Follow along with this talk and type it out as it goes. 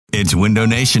It's Window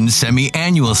Nation's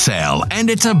semi-annual sale, and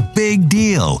it's a big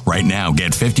deal. Right now,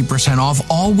 get 50% off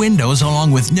all windows along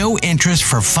with no interest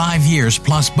for 5 years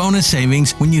plus bonus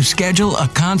savings when you schedule a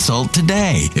consult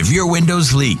today. If your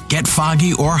windows leak, get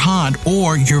foggy or hot,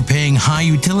 or you're paying high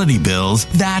utility bills,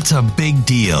 that's a big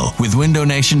deal. With Window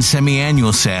Nation's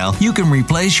semi-annual sale, you can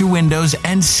replace your windows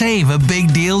and save a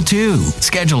big deal too.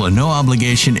 Schedule a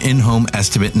no-obligation in-home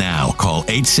estimate now. Call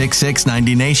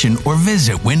 866-90-NATION or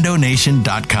visit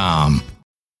windownation.com.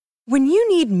 When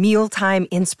you need mealtime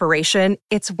inspiration,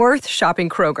 it's worth shopping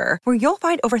Kroger, where you'll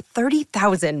find over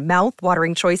 30,000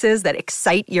 mouth-watering choices that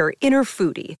excite your inner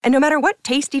foodie. And no matter what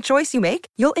tasty choice you make,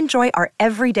 you'll enjoy our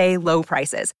everyday low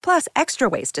prices, plus extra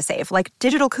ways to save, like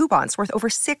digital coupons worth over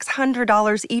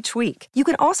 $600 each week. You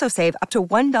can also save up to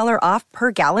 $1 off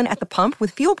per gallon at the pump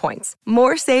with fuel points.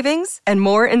 More savings and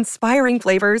more inspiring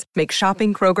flavors make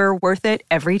shopping Kroger worth it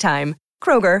every time.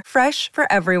 Kroger, fresh for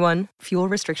everyone. Fuel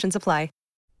restrictions apply.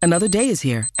 Another day is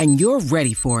here, and you're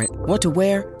ready for it. What to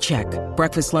wear? Check.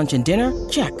 Breakfast, lunch, and dinner?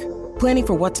 Check. Planning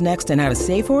for what's next and how to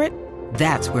save for it?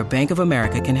 That's where Bank of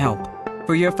America can help.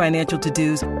 For your financial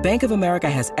to-dos, Bank of America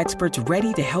has experts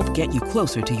ready to help get you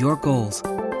closer to your goals.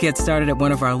 Get started at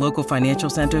one of our local financial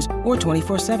centers or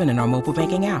 24/7 in our mobile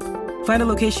banking app. Find a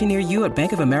location near you at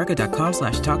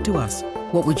bankofamerica.com/talktous.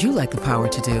 What would you like the power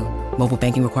to do? Mobile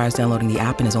banking requires downloading the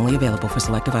app and is only available for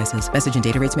select devices. Message and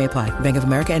data rates may apply. Bank of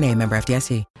America N.A., member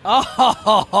FDIC.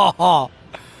 Oh,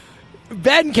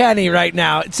 Ben Kenny right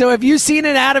now. So have you seen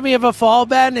Anatomy of a Fall,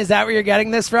 Ben? Is that where you're getting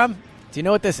this from? Do you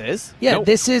know what this is? Yeah, Nope.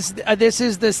 this is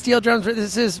the steel drums.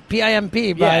 This is PIMP.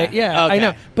 Okay. I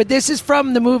know. But this is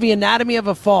from the movie Anatomy of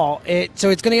a Fall. So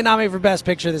it's going to get nominated for Best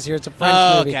Picture this year. It's a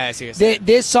French movie. Okay, I see what you're saying.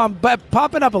 This song, but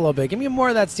pop it up a little bit. Give me more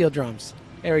of that steel drums.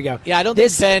 There we go. Yeah, I don't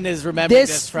think Ben is remembering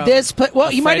this from you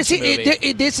might have French seen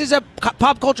it. This is a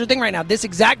pop culture thing right now. This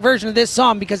exact version of this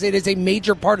song, because it is a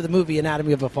major part of the movie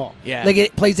Anatomy of a Fall. Yeah. Like,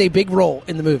 it plays a big role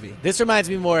in the movie. This reminds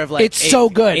me more of like It's so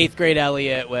good. 8th grade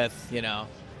Elliot with,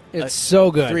 It's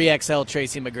so good. 3XL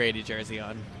Tracy McGrady jersey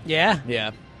on. Yeah?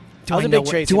 Yeah. Do I know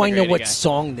what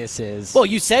song this is? Well,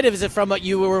 you said it was from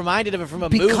you were reminded of it from a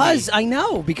movie. Because I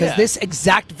know, this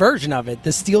exact version of it,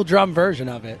 the steel drum version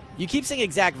of it. You keep saying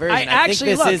exact version. I think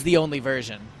this is the only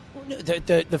version.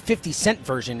 The 50 Cent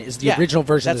version is the original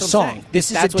version of the what I'm song. saying.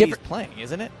 This is that's a different what he's playing,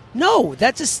 isn't it? No,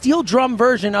 that's a steel drum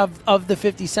version of the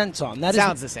 50 Cent song. That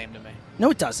sounds the same to me.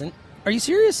 No, it doesn't. Are you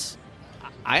serious?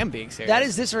 I am being serious. That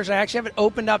is this version. I actually have it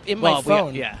opened up in my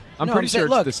phone. I'm pretty sure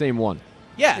it's the same one.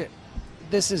 Yeah.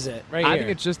 This is it right I here.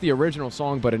 think it's just the original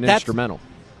song, but an instrumental.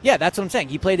 Yeah, that's what I'm saying.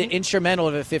 He played an instrumental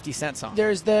of a 50 Cent song.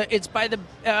 It's by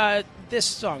this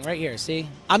song right here, see?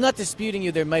 I'm not disputing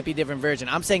you there might be a different version.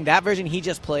 I'm saying that version he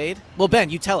just played. Well, Ben,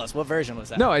 you tell us. What version was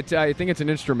that? No, I think it's an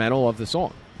instrumental of the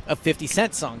song. A 50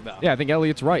 Cent song, though. Yeah, I think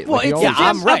Elliot's right. Well,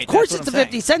 I'm right. Of course That's it's what a I'm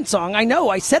 50 Cent song. I know.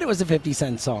 I said it was a 50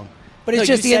 Cent song. But it's No,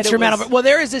 just you the said it instrumental. was- Well,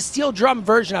 there is a steel drum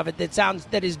version of it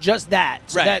that is just that.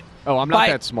 So Right. I'm not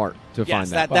that smart to find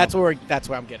that. That's where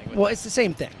I'm getting with. Well, it's the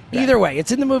same thing. Right. Either way,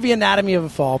 it's in the movie Anatomy of a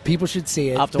Fall. People should see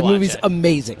it. I'll have to The watch movie's it.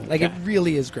 amazing. Like, Okay. it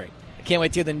really is great. I can't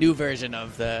wait to hear the new version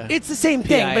of the. It's the same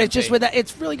thing, but it's just with that.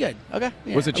 It's really good. Okay.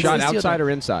 Yeah. Was it It's shot the steel outside drum. or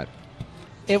inside?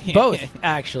 Both,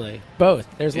 actually. Both.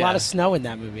 There's a lot Yeah. of snow in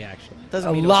that movie, actually. Doesn't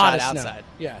a mean it was lot shot of snow. outside.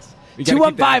 Yes. You gotta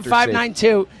keep the actors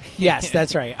 215-592. Yes,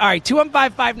 that's right. All right,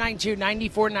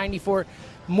 215-592-9494.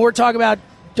 More talk about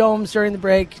domes during the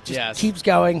break. Just keeps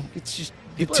going. It's just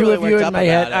People the two are of really you worked in up my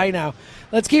head. about it. I know.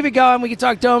 Let's keep it going. We can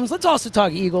talk domes. Let's also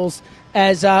talk Eagles.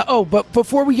 But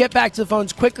before we get back to the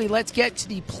phones quickly, let's get to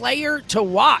the player to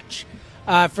watch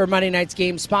for Monday night's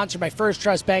game, sponsored by First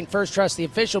Trust Bank. First Trust, the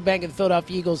official bank of the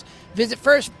Philadelphia Eagles. Visit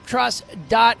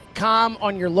firsttrust.com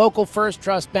on your local First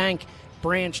Trust Bank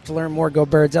branch to learn more. Go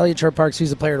Birds. Elliot Parks, who's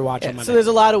the player to watch on Monday. So there's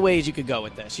a lot of ways you could go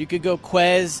with this. You could go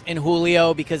Quez and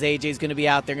Julio because AJ's going to be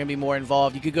out there, going to be more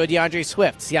involved. You could go DeAndre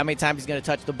Swift, see how many times he's going to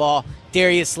touch the ball.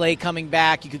 Darius Slay coming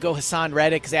back. You could go Hassan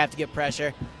Reddick because they have to get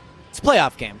pressure. It's a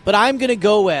playoff game. But I'm going to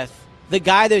go with the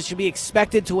guy that should be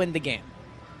expected to win the game,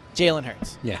 Jalen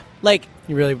Hurts. Yeah. Like,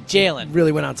 Jalen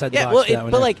really went outside the box for that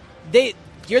one. But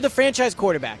you're the franchise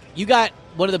quarterback. You got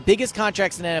one of the biggest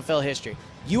contracts in NFL history.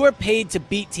 You are paid to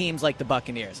beat teams like the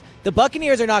Buccaneers. The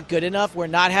Buccaneers are not good enough where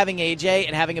not having AJ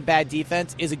and having a bad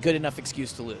defense is a good enough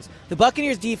excuse to lose. The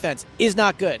Buccaneers' defense is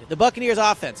not good. The Buccaneers'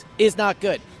 offense is not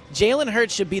good. Jalen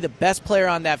Hurts should be the best player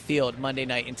on that field Monday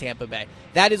night in Tampa Bay.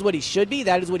 That is what he should be.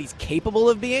 That is what he's capable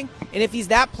of being. And if he's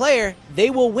that player, they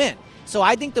will win. So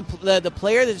I think the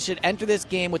player that should enter this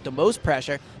game with the most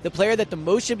pressure, the player that the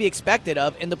most should be expected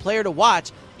of, and the player to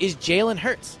watch is Jalen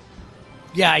Hurts.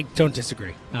 Yeah, I don't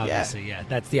disagree. Obviously, yeah.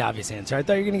 That's the obvious answer. I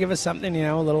thought you were going to give us something,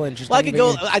 a little interesting. Well, I could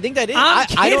go. I think that is.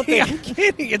 I'm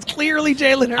kidding. It's clearly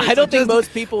Jalen Hurts. I don't think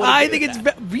most people would I think it's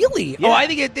really. Yeah. I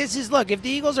think this is. Look, if the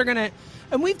Eagles are going to,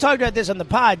 and we've talked about this on the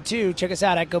pod too. Check us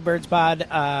out at Go Birds Pod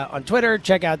on Twitter.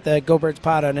 Check out the Go Birds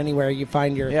Pod on anywhere you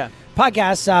find your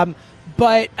podcasts.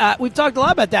 But we've talked a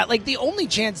lot about that. Like, the only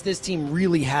chance this team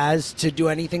really has to do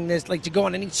anything to go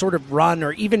on any sort of run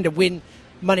or even to win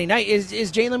Monday night is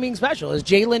Jalen being special, is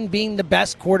Jalen being the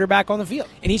best quarterback on the field.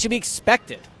 And he should be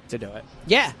expected to do it.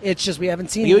 Yeah, it's just we haven't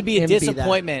seen it would be a him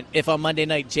disappointment if on Monday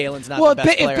night Jalen's not the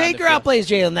best player if Baker outplays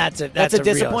Jalen, that's a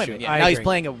disappointment. Yeah, now he's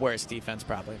playing a worse defense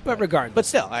probably. But regardless. But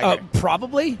still, I agree.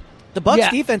 Probably. The Bucs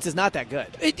defense is not that good.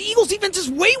 The Eagles defense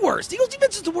is way worse. The Eagles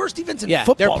defense is the worst defense in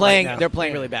football. They're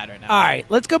playing really bad right now. All right,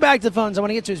 let's go back to the phones. I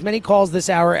want to get to as many calls this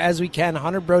hour as we can.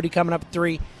 Hunter Brody coming up at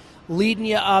 3, leading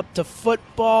you up to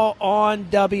football on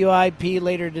WIP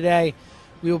later today.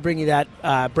 We will bring you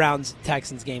that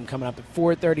Browns-Texans game coming up at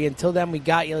 4:30. Until then, we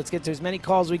got you. Let's get to as many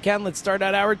calls as we can. Let's start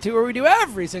out hour 2 where we do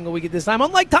every single week at this time.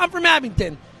 Unlike Tom from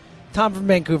Abington, Tom from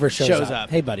Vancouver shows up.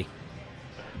 Hey, buddy.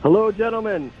 Hello,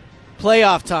 gentlemen.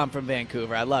 Playoff Tom from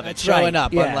Vancouver. I love it. That's Showing right.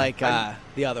 up, unlike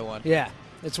the other one. Yeah,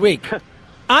 it's weak.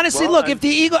 Honestly, look, if the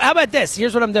Eagles... How about this?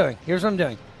 Here's what I'm doing.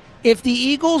 If the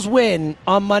Eagles win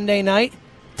on Monday night,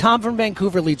 Tom from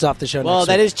Vancouver leads off the show next week.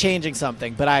 That is changing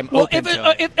something, but I'm open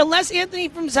to it. Unless Anthony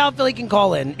from South Philly can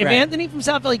call in. If Anthony from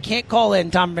South Philly can't call in,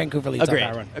 Tom from Vancouver leads off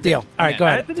that run. Deal. All right, go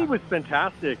ahead. Anthony was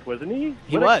fantastic, wasn't he?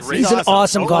 He was. He's an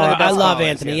awesome caller. I love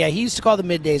Anthony. Yeah, he used to call the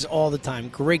middays all the time.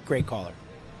 Great caller.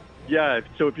 Yeah,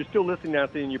 so if you're still listening,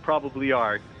 Anthony, and you probably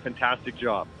are, fantastic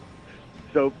job.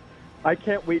 So I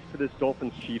can't wait for this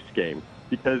Dolphins-Chiefs game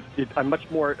because I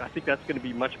think that's going to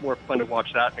be much more fun to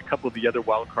watch that and a couple of the other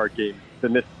wild card games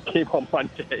than this game on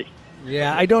Monday.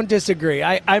 Yeah, I don't disagree.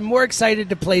 I'm more excited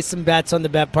to place some bets on the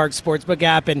BetPark Sportsbook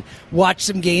app and watch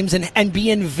some games and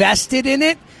be invested in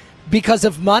it because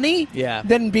of money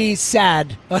than be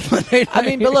sad on Monday night. I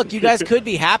mean, but look, you guys could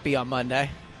be happy on Monday.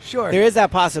 Sure, there is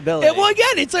that possibility.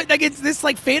 Again, it's like it's this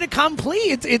fait accompli.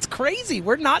 It's crazy.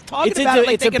 We're not talking about it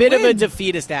like it's a bit of a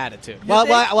defeatist attitude.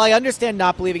 While I understand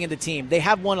not believing in the team, they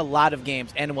have won a lot of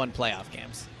games and won playoff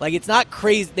games. Like, it's not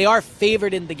crazy. They are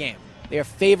favored in the game. They are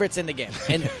favorites in the game,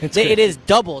 and it is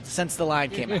doubled since the line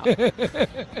came out.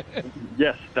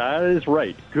 Yes, that is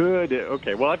right. Good.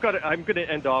 Okay. Well, I'm going to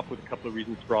end off with a couple of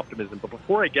reasons for optimism, but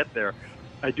before I get there,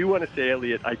 I do want to say,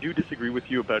 Elliot, I do disagree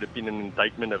with you about it being an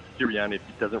indictment of Sirianni if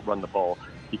he doesn't run the ball,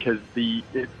 because the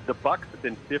Bucs have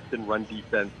been 5th in run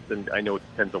defense, and I know it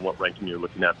depends on what ranking you're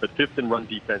looking at, but 5th in run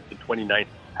defense and 29th in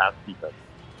pass defense.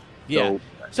 Yeah.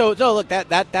 So look,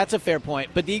 that's a fair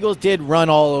point. But the Eagles did run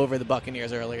all over the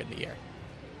Buccaneers earlier in the year.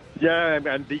 Yeah,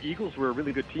 and the Eagles were a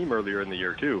really good team earlier in the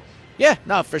year too. Yeah,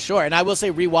 no, for sure. And I will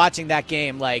say, rewatching that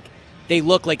game, like, they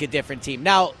look like a different team.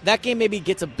 Now, that game maybe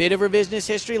gets a bit of revisionist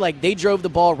history. Like, they drove the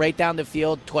ball right down the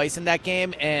field twice in that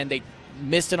game, and they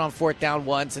missed it on 4th down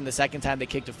once, and the second time they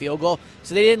kicked a field goal.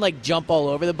 So they didn't, jump all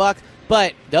over the Bucs.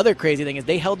 But the other crazy thing is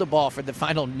they held the ball for the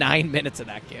final 9 minutes of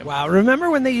that game. Wow, remember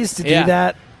when they used to do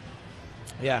that?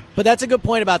 Yeah. But that's a good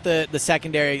point about the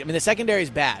secondary. I mean, the secondary is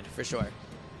bad, for sure.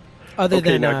 Other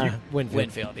than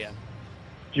Winfield, yeah.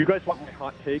 Do you guys want my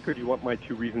hot take, or do you want my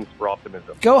 2 reasons for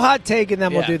optimism? Go hot take, and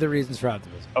then we'll do the reasons for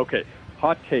optimism. Okay,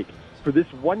 hot take. For this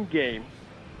one game,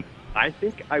 I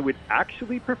think I would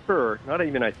actually prefer, not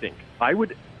even I think, I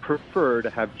would prefer to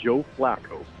have Joe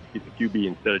Flacco be the QB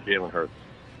instead of Jalen Hurts.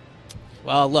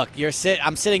 Well, look,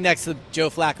 I'm sitting next to Joe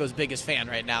Flacco's biggest fan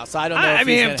right now, so I don't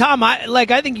know. Tom,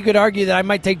 I think you could argue that I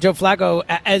might take Joe Flacco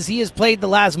as he has played the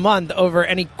last month over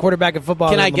any quarterback in football.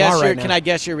 Can I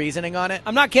guess your reasoning on it?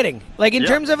 I'm not kidding. In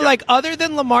terms of other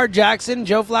than Lamar Jackson,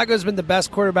 Joe Flacco has been the best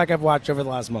quarterback I've watched over the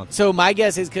last month. So my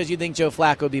guess is because you think Joe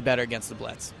Flacco would be better against the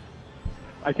blitz.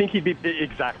 I think he'd be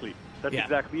exactly. That's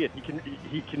exactly it.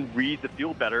 He can read the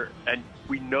field better, and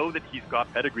we know that he's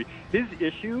got pedigree. His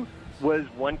issue was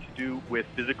one to do with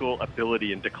physical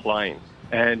ability and decline,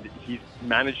 and he's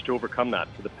managed to overcome that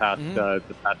for the past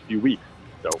few weeks.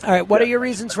 So, all right, what are your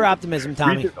reasons for optimism,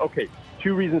 Tommy?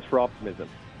 2 reasons for optimism.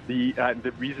 The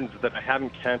reasons that I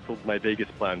haven't canceled my Vegas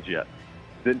plans yet.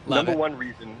 The number one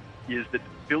reason is that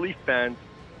Philly fans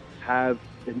have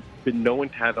been known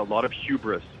to have a lot of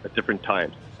hubris at different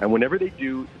times, and whenever they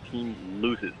do, the team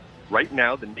loses. Right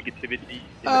now, the negativity.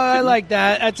 I like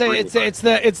that. I'd say it's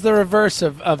the reverse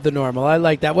of the normal. I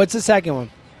like that. What's the second one?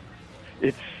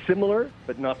 It's similar,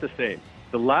 but not the same.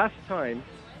 The last time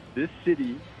this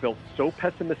city felt so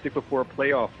pessimistic before a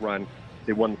playoff run,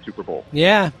 they won the Super Bowl.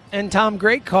 Yeah, and Tom,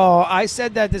 great call. I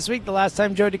said that this week. The last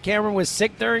time Joe DeCamera was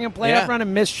sick during a playoff run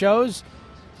and missed shows,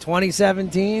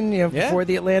 2017, before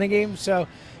the Atlanta game. So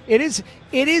it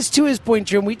is to his point,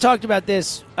 Jim. We talked about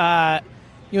this.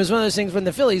 It was one of those things when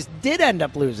the Phillies did end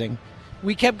up losing.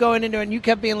 We kept going into it, and you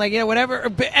kept being like, whatever.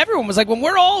 But everyone was like, when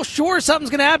we're all sure something's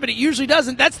going to happen, it usually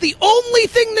doesn't. That's the only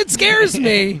thing that scares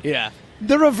me. Yeah.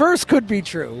 The reverse could be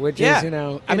true, which is,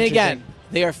 I mean, again,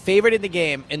 they are favored in the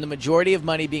game, and the majority of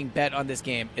money being bet on this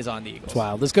game is on the Eagles.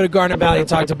 Wow. Let's go to Garnet Valley and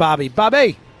talk to Bobby.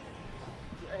 Bobby.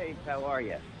 Hey, how are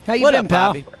you? How you doing,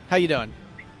 pal? Bobby? How you doing?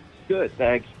 Good,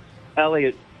 thanks.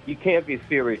 Elliot, you can't be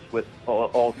serious with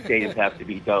all stadiums have to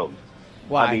be domed.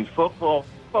 Why? I mean, football,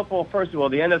 first of all,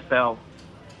 the NFL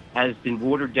has been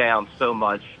watered down so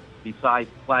much besides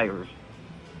players.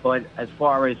 But as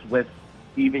far as with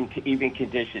even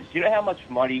conditions, do you know how much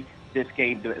money this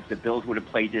game, if the Bills would have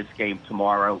played this game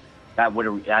tomorrow, that would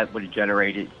have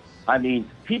generated? I mean,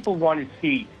 people want to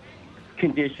see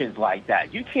conditions like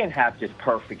that. You can't have just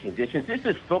perfect conditions. This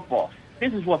is football.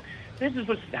 This is what's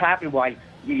happening. Why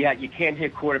you can't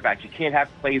hit quarterbacks. You can't have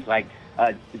plays like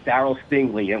Darryl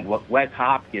Stingley and Wes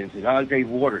Hopkins and Andre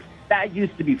Waters. That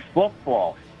used to be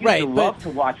football. You used to love to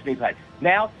watch things like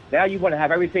that. Now you want to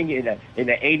have everything in an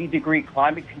 80-degree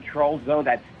climate control zone.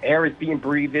 That air is being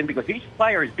breathed in because each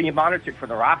player is being monitored for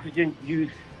their oxygen use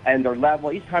and their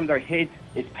level. Each time they're hit,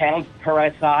 it's pounds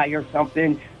per SI or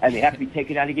something, and they have to be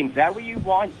taken out of games. Is that what you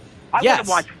want? I want to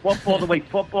watch football the way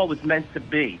football was meant to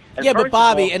be. And but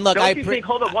Bobby, and look,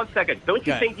 hold on one second. Don't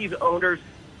you think these owners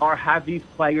have these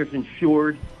players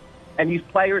insured, and these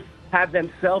players have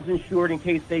themselves insured in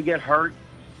case they get hurt?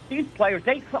 These players,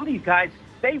 some of these guys,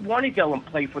 they want to go and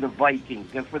play for the Vikings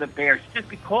and for the Bears just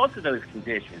because of those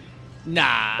conditions. Nah,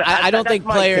 I don't think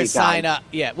players sign up.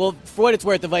 Yeah, well, for what it's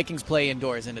worth, the Vikings play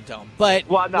indoors in a dome. But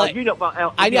I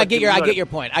get your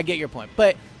point. I get your point.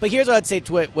 But here's what I'd say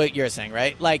to what you're saying,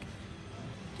 right? Like,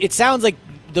 it sounds like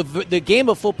the game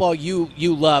of football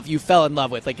you love, you fell in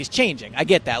love with, like, is changing. I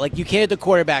get that. Like, you can't hit the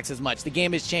quarterbacks as much. The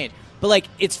game has changed. But, like,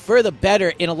 it's for the better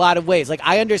in a lot of ways. Like,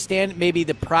 I understand maybe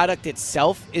the product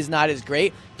itself is not as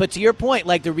great. But to your point,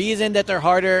 like, the reason that they're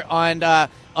harder on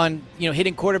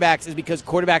hitting quarterbacks is because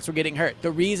quarterbacks were getting hurt. The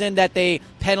reason that they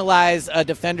penalize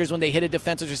defenders when they hit a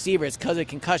defensive receiver is because of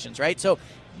concussions, right? So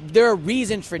there are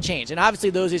reasons for change. And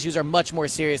obviously those issues are much more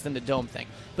serious than the dome thing.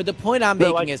 But the point I'm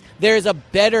making is there is a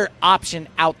better option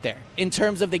out there in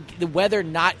terms of the weather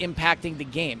not impacting the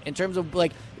game, in terms of,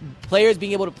 like, players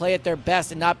being able to play at their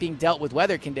best and not being dealt with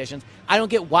weather conditions. I don't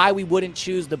get why we wouldn't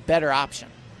choose the better option.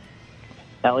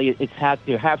 Elliot,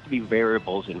 there have to be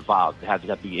variables involved. There have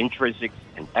to be intrinsic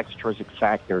and extrinsic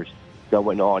factors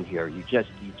going on here. You just.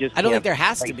 I don't think there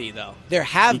has to be, though. There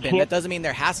have been. That doesn't mean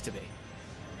there has to be.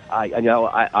 I know.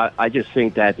 I just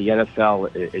think that the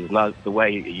NFL is not the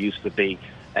way it used to be,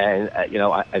 and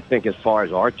I think as far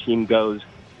as our team goes,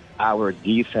 our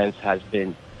defense has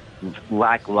been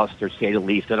lackluster, to say the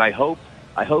least. And I hope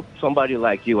somebody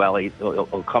like you, Elliot,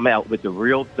 will come out with the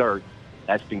real dirt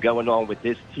that's been going on with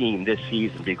this team this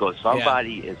season, because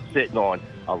somebody is sitting on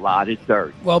a lot of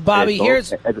dirt. Well, Bobby,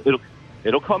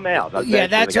 it'll come out. Yeah,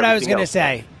 that's what I was going to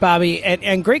say, Bobby.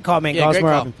 And great call, man. Yeah, great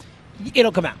call.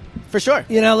 It'll come out. For sure.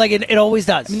 Like it always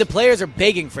does. I mean, the players are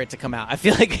begging for it to come out. I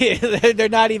feel like they're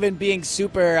not even being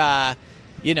super,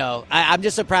 I'm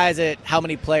just surprised at how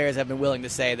many players have been willing to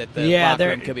say that the locker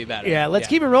room could be better. Yeah, let's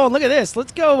keep it rolling. Look at this.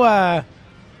 Let's go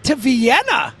to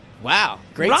Vienna. Wow,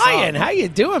 great Ryan, song. how you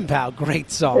doing, pal? Great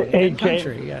song. Hey,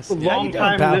 country, James, yes.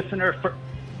 Long-time listener.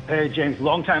 Hey, James,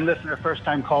 long-time listener,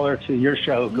 first-time caller to your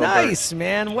show. Go nice, Birds.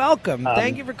 Man. Welcome.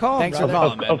 Thank you for calling. Thanks for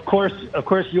calling, man. Of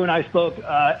course, you and I spoke.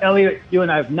 Elliot, you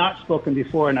and I have not spoken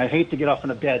before, and I hate to get off on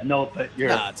a bad note, but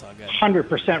you're it's all good.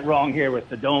 100% wrong here with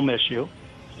the dome issue.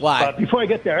 Why? But before I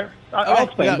get there, I'll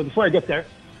explain. But before I get there,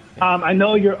 I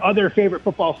know your other favorite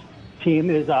football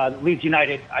team is Leeds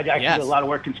United. I actually do a lot of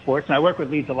work in sports, and I work with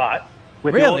Leeds a lot.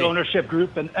 With the old ownership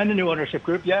group and the new ownership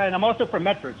group. Yeah, and I'm also from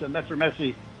Medford, so Medford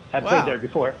Messi had played there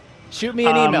before. Shoot me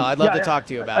an email. I'd love to talk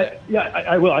to you about it. Yeah,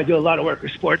 I will. I do a lot of work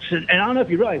with sports. And I don't know if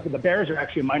you realize, but the Bears are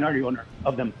actually a minority owner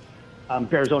of them.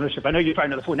 Bears ownership. I know you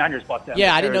probably know the 49ers bought them.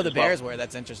 Yeah, I didn't know the Bears were.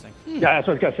 That's interesting. Yeah, that's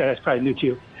what I was going to say. That's probably new to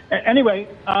you. Anyway,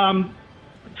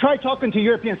 try talking to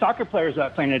European soccer players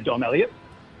about playing in a dome, Elliot.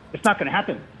 It's not going to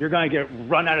happen. You're going to get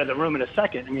run out of the room in a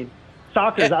second. I mean,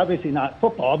 soccer is obviously not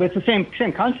football, but it's the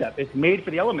same concept. It's made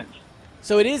for the elements.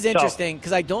 So it is interesting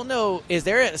because I don't know, is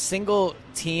there a single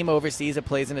team overseas that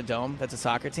plays in a dome that's a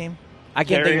soccer team? I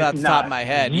can't think about the top of my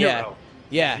head. Zero.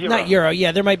 Yeah. Zero. Not Euro.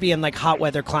 Yeah, there might be in like hot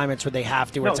weather climates where they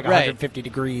have to, where it's like 150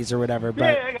 degrees or whatever.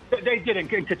 But yeah, they did in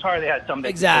Qatar. They had some.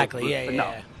 Exactly.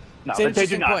 Yeah. No, but they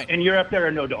do not. In Europe, there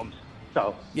are no domes.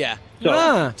 So yeah.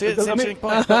 It's an interesting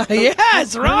point.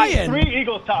 Yes, Ryan. Three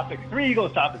Eagles topics.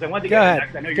 I wanted to Go get ahead.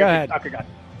 next. I know Go you're a ahead. big soccer guy.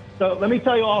 So let me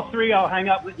tell you all three. I'll hang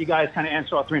up, let you guys kind of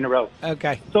answer all three in a row.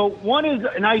 Okay. So one is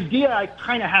an idea I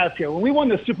kind of have here. When we won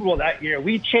the Super Bowl that year,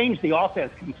 we changed the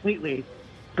offense completely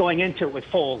going into it with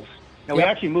Foles. And we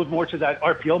actually moved more to that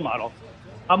RPO model.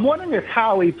 I'm wondering if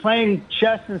Howie, playing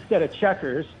chess instead of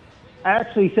checkers,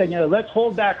 actually said, let's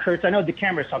hold back Hurts. I know the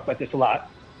cameras talk about this a lot.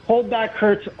 Hold back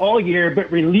Hurts all year,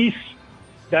 but release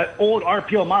that old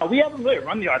RPO model. We haven't really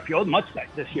run the RPO much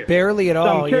this year. Barely at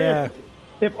all, yeah.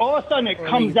 If all of a sudden it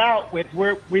comes out with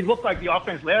where we looked like the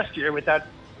offense last year with that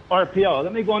RPO,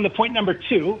 let me go on to point number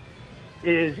 2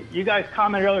 is you guys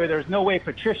commented earlier there's no way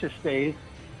Patricia stays.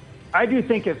 I do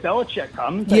think if Belichick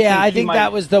comes, I think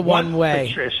that was the one way.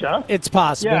 Patricia. It's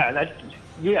possible.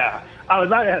 Yeah, I would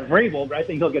like to have Vrabel, but I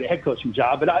think he'll get a head coaching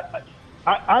job. But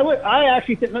I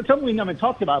actually think, something we haven't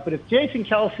talked about, but if Jason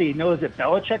Kelsey knows that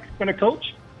Belichick's going to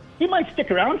coach, he might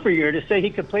stick around for a year to say he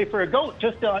could play for a GOAT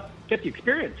just to get the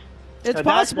experience. It's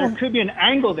possible. There could be an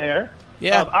angle there.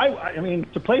 Yeah. I mean,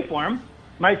 to play for him.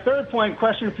 My third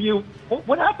question for you,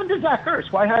 what happened to Zach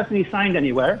Ertz? Why hasn't he signed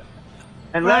anywhere?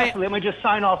 And lastly, let me just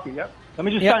sign off here. Let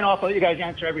me just sign off. I'll let you guys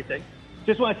answer everything.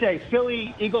 Just want to say,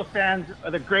 Philly Eagles fans are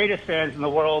the greatest fans in the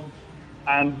world.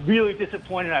 I'm really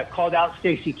disappointed. I called out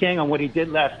Stacey King on what he did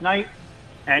last night.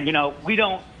 And, we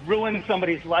don't ruin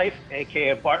somebody's life,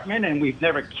 a.k.a. Bartman, and we've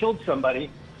never killed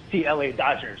somebody, see L.A.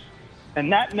 Dodgers.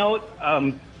 And that note,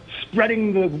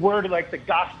 spreading the word like the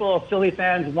gospel of Philly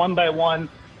fans one by one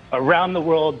around the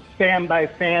world, fan by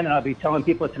fan, and I'll be telling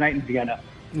people tonight in Vienna.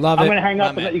 Love it. I'm going to hang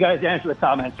up and let you guys answer the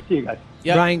comments. See you guys.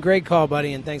 Yep. Ryan, great call,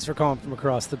 buddy, and thanks for calling from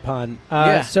across the pond.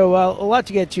 So a lot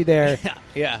to get you there.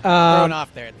 Thrown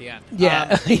off there at the end.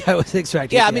 I was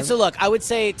expecting. Yeah, I mean, so look, I would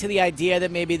say to the idea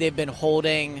that maybe they've been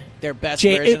holding their best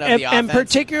version of the offense. And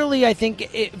particularly, I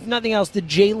think, if nothing else, the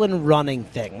Jalen running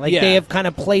thing. They have kind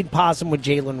of played possum with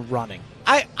Jalen running.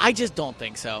 I just don't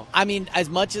think so. I mean, as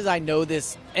much as I know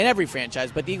this in every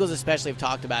franchise, but the Eagles especially have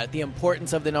talked about it, the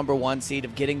importance of the number 1 seed,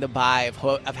 of getting the bye,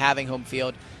 of having home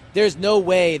field. There's no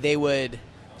way they would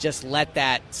just let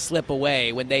that slip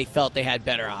away when they felt they had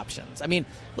better options. I mean,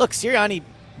 look, Sirianni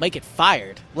might get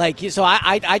fired. So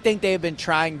I think they have been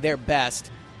trying their best,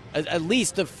 at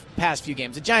least the past few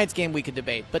games. The Giants game we could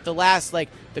debate, but the last,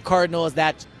 the Cardinals,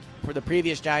 for the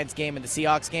previous Giants game and the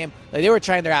Seahawks game, they were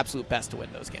trying their absolute best to win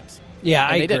those games. Yeah,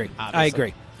 I agree. I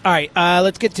agree. All right,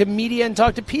 let's get to media and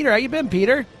talk to Peter. How you been,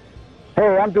 Peter?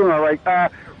 Hey, I'm doing all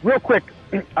right. Real quick,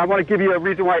 I want to give you a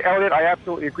reason why, Elliot. I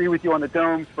absolutely agree with you on the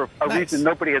domes for a reason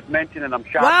nobody has mentioned, and I'm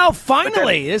shocked. Wow,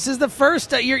 finally! This is the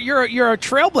first. You're a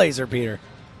trailblazer, Peter.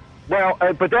 Well,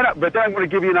 but then I'm going to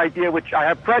give you an idea which I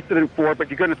have precedent for,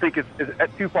 but you're going to think is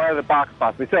too far out of the box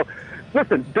possibly. So,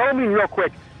 listen, doming real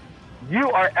quick.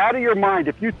 You are out of your mind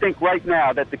if you think right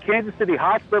now that the Kansas City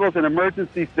hospitals and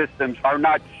emergency systems are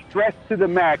not stressed to the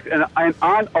max and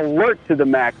on alert to the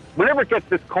max whenever it gets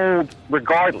this cold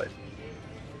regardless.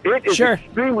 It is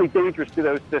extremely dangerous to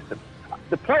those systems.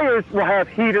 The players will have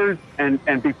heaters and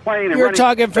be playing. And you're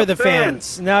talking for the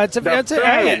fans. No,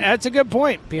 that's a good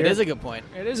point, Peter. It is a good point.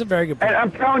 It is a very good point. And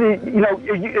I'm telling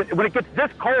you, when it gets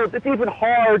this cold, it's even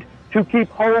hard to keep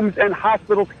homes and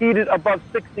hospitals heated above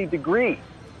 60 degrees.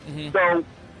 Mm-hmm. So,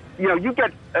 you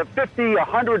get 50,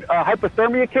 100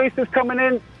 hypothermia cases coming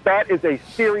in. That is a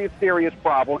serious, serious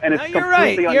problem, and it's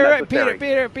completely unnecessary. You're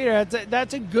right, Peter.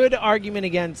 That's a good argument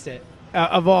against it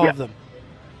of all of them.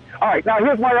 All right, now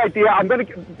here's my idea. I'm going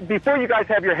to, before you guys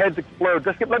have your heads explode,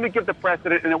 let me give the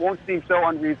precedent, and it won't seem so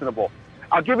unreasonable.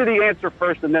 I'll give you the answer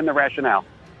first, and then the rationale.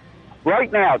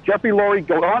 Right now, Jeffrey Lurie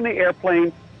go on the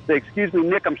airplane, say, "Excuse me,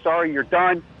 Nick, I'm sorry, you're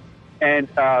done." And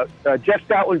Jeff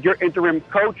Stoutland, your interim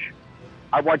coach,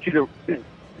 I want you to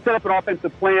set up an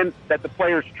offensive plan that the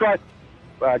players trust,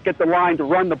 get the line to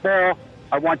run the ball.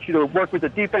 I want you to work with the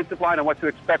defensive line. I want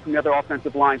you to expect from the other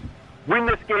offensive line. Win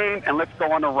this game, and let's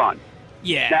go on a run.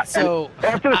 Yeah, now, so...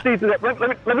 After the season,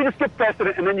 let me just get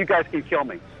precedent, and then you guys can kill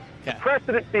me. Okay.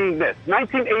 Precedent being this.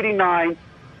 1989,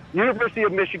 University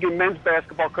of Michigan men's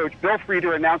basketball coach Bill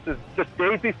Frieder announces just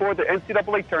days before the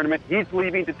NCAA tournament he's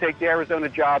leaving to take the Arizona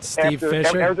job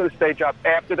Arizona State job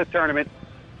after the tournament.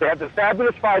 They have the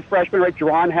fabulous 5 freshmen, right?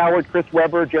 Juwan Howard, Chris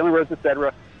Webber, Jalen Rose,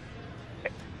 etc.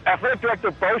 Athletic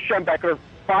director Bo Schembecker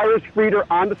fires Frieder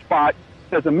on the spot,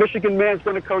 says a Michigan man's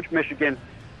going to coach Michigan.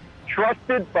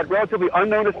 Trusted but relatively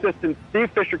unknown assistant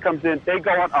Steve Fisher comes in. They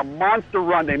go on a monster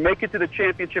run. They make it to the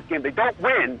championship game. They don't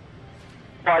win,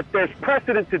 but there's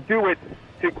precedent to do it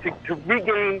to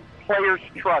regain players'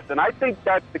 trust. And I think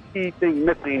that's the key thing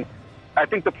missing. I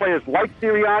think the players like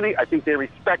Sirianni. I think they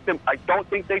respect him. I don't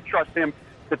think they trust him.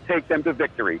 to take them to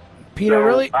victory.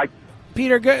 Peter,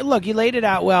 Peter, good. Look, you laid it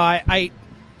out well.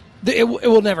 It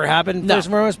will never happen, first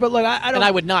and foremost. But look, I don't. And I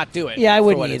would not do it. Yeah, I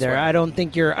wouldn't either. I don't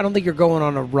think you're going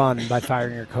on a run by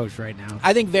firing your coach right now.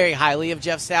 I think very highly of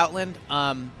Jeff Stoutland.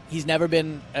 He's never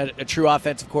been a true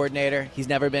offensive coordinator. He's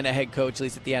never been a head coach, at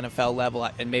least at the NFL level,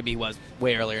 and maybe he was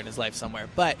way earlier in his life somewhere.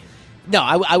 But no,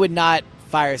 I would not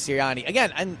fire Sirianni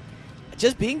again. And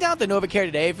just being down at the NovaCare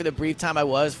today for the brief time I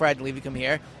was before I had to leave to come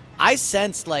here, I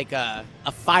sensed like a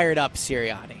fired up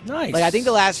Sirianni. Nice. Like I think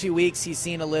the last few weeks he's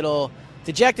seen a little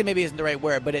dejected. Maybe isn't the right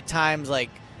word, but at times like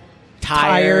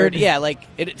tired. Yeah, like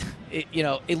it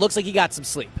looks like he got some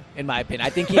sleep. In my opinion, I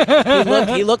think he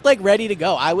looked like ready to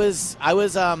go. I was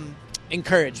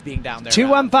encouraged being down there.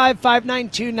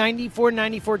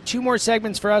 215-592-9494. 2 more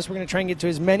segments for us. We're going to try and get to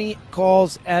as many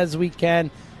calls as we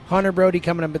can. Hunter Brody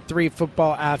coming up at 3,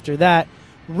 football after that.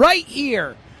 Right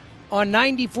here on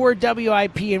 94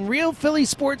 WIP. And real Philly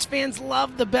sports fans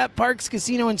love the BetParks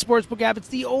Casino and Sportsbook app. It's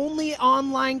the only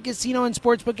online casino and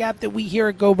sportsbook app that we here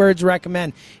at Go Birds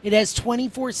recommend. It has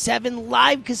 24/7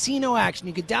 live casino action.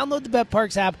 You can download the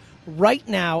BetParks app right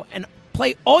now and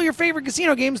play all your favorite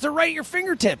casino games. They're right at your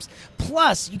fingertips.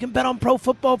 Plus, you can bet on pro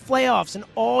football playoffs and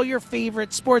all your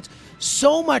favorite sports.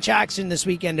 So much action this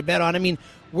weekend to bet on. I mean,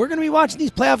 we're going to be watching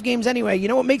these playoff games anyway. You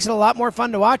know what makes it a lot more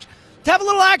fun to watch? To have a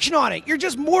little action on it. You're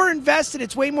just more invested.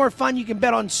 It's way more fun. You can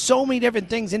bet on so many different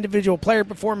things, individual player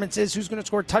performances, who's going to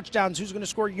score touchdowns, who's going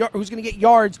to get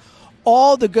yards,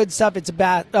 all the good stuff. It's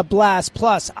a blast.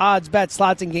 Plus, odds, bets,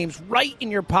 slots, and games right in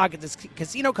your pocket. This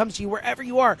casino comes to you wherever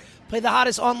you are. Play the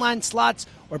hottest online slots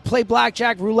or play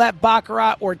blackjack, roulette,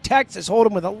 baccarat, or Texas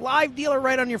Hold'em with a live dealer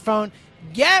right on your phone.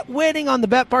 Get winning on the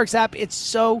BetParks app. It's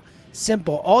so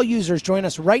simple. All users join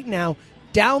us right now.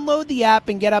 Download the app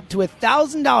and get up to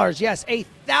 $1,000. Yes,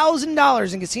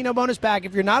 $1,000 in casino bonus back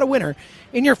if you're not a winner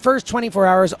in your first 24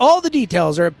 hours. All the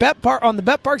details are at on the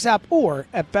BetParks app or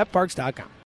at betparks.com.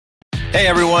 Hey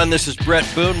everyone, this is Brett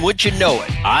Boone. Would you know it?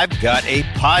 I've got a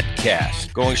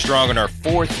podcast going strong in our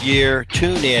 4th year.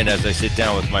 Tune in as I sit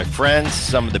down with my friends,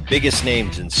 some of the biggest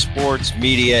names in sports,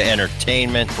 media,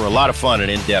 entertainment, for a lot of fun and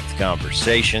in-depth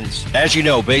conversations. As you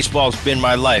know, baseball's been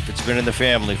my life. It's been in the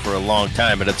family for a long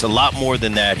time, but it's a lot more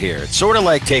than that here. It's sort of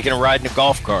like taking a ride in a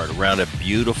golf cart around a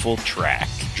beautiful track.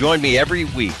 Join me every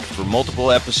week for multiple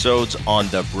episodes on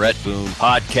the Brett Boone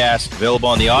Podcast, available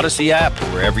on the Odyssey app or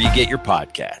wherever you get your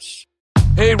podcasts.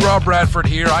 Hey, Rob Bradford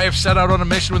here. I have set out on a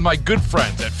mission with my good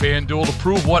friends at FanDuel to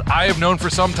prove what I have known for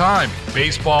some time.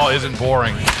 Baseball isn't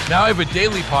boring. Now I have a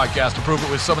daily podcast to prove it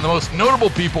with some of the most notable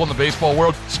people in the baseball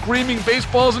world, screaming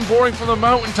baseball isn't boring from the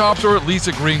mountaintops, or at least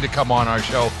agreeing to come on our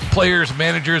show. Players,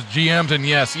 managers, GMs, and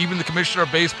yes, even the commissioner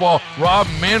of baseball, Rob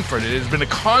Manfred. It has been a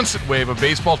constant wave of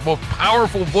baseball's most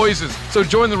powerful voices. So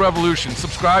join the revolution.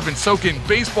 Subscribe and soak in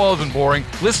Baseball Isn't Boring.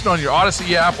 Listen on your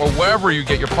Odyssey app or wherever you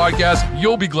get your podcasts.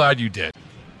 You'll be glad you did.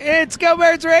 It's Go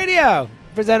Birds Radio,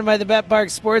 presented by the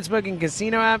BetParks Sportsbook and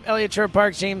Casino app. Elliot Shore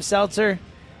Parks, James Seltzer,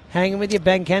 hanging with you.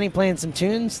 Ben Kenny playing some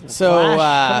tunes. So,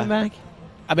 coming back.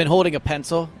 I've been holding a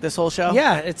pencil this whole show.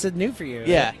 Yeah, it's new for you.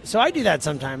 Yeah. So I do that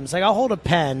sometimes. Like, I'll hold a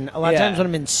pen. A lot of times when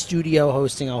I'm in studio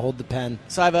hosting, I'll hold the pen.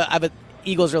 So I have a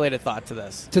Eagles-related thought to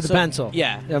this. To the pencil.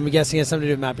 Yeah. I'm guessing it has something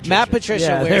to do with Matt Patricia. Matt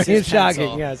Patricia wears his pencil.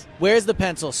 Shocking, yes. Wears the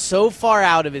pencil so far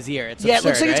out of his ear. It's absurd, it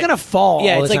looks like right? it's going to fall.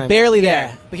 Yeah, all it's the like time. barely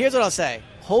there. But here's what I'll say.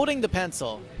 Holding the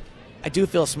pencil, I do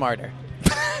feel smarter.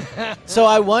 So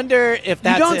I wonder if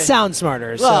that's You don't sound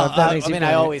smarter. Well, so if that makes you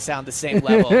I always sound the same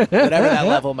level, whatever that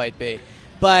level might be.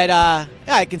 But yeah,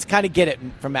 I can kind of get it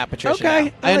from Matt Patricia.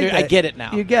 Okay, now. I get it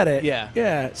now. You get it.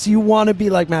 Yeah. So you want to be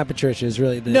like Matt Patricia is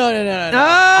really the... No.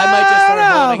 I might just start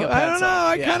holding a pencil. I don't know.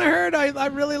 I kind of heard I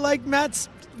really like Matt's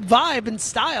vibe and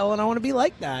style, and I want to be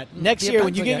like that. Next year,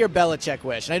 when you get your Belichick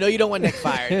wish, and I know you don't want Nick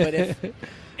fired, but if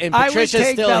and I would Patricia's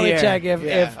take still Belichick here,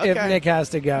 if Nick has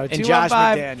to go. And Josh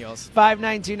McDaniels.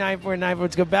 592-9494.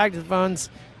 Let's go back to the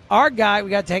phones. Our guy we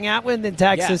got to hang out with in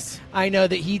Texas, Yes. I know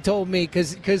that he told me,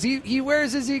 because he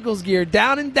wears his Eagles gear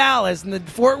down in Dallas in the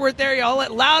Fort Worth area, all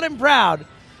that loud and proud.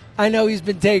 I know he's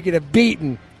been taking a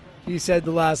beating. He said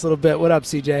the last little bit. What up,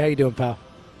 CJ? How you doing, pal?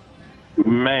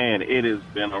 Man, it has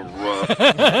been a rough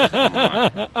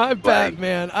I bet,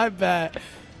 man. I bet.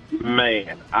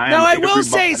 Man, I will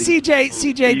say,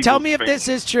 CJ, tell me if this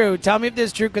is true. Tell me if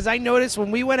this is true, because I noticed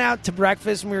when we went out to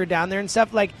breakfast and we were down there and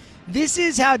stuff, like, this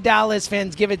is how Dallas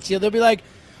fans give it to you. They'll be like,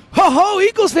 ho,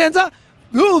 Eagles fans, the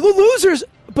losers.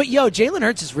 But, Jalen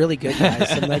Hurts is really good,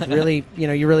 guys. And, like, really,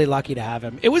 you're really lucky to have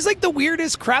him. It was, like, the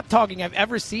weirdest crap talking I've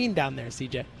ever seen down there,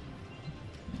 CJ.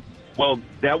 Well,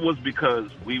 that was because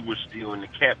we were still in the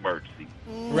catbird seat.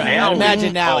 Right. Now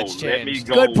imagine now it's changed.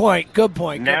 Good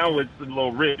point. Now it's a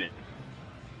little ribbon.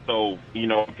 So,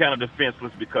 I'm kind of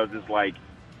defenseless because it's like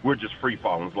we're just free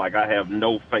falling. It's like I have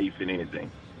no faith in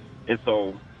anything. And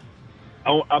so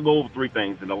I'll go over three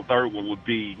things, and the third one would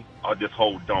be this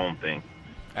whole dome thing.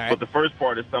 All right. But the first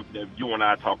part is something that you and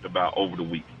I talked about over the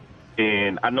week.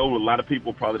 And I know a lot of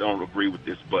people probably don't agree with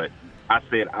this, but I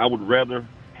said I would rather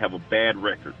have a bad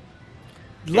record.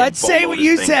 Let's say what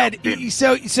you said.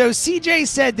 So CJ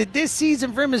said that this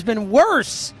season for him has been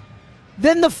worse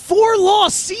than the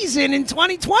 4-loss season in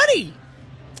 2020.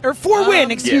 Or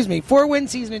 4-win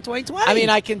season in 2020. I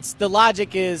mean, the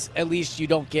logic is at least you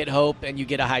don't get hope and you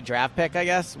get a high draft pick, I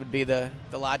guess, would be the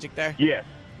logic there. Yes.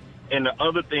 And the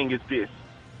other thing is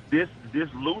this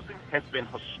losing has been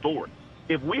historic.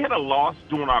 If we had a loss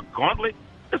during our gauntlet,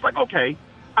 it's like, okay,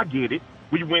 I get it.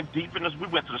 We went deep in this. We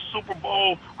went to the Super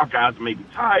Bowl. Our guys may be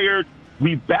tired.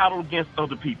 We battled against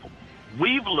other people.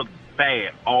 We've looked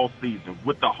bad all season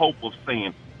with the hope of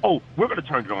saying, oh, we're going to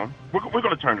turn it on. We're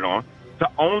going to turn it on. To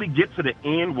only get to the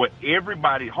end where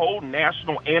everybody, whole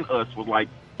national and us, was like,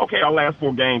 okay, our last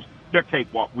 4 games, they're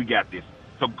cakewalk. We got this.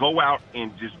 So go out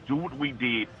and just do what we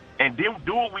did, and then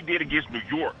do what we did against New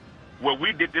York, where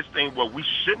we did this thing where we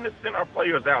shouldn't have sent our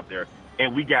players out there,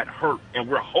 and we got hurt, and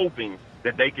we're hoping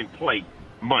that they can play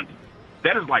Monday.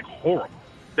 That is like horrible.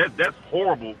 That's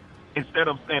horrible. Instead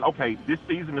of saying, okay, this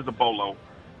season is a bolo.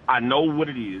 I know what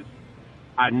it is.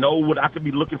 I know what I could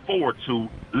be looking forward to.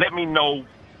 Let me know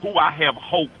who I have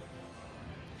hope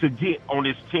to get on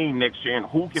this team next year and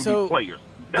who can be players.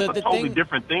 That's a totally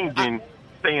different thing than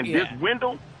saying this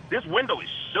window is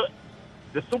shut.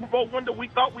 The Super Bowl window we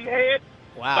thought we had,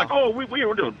 wow. Like, oh, we're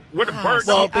the birds.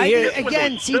 Well,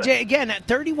 again, CJ,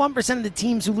 31% of the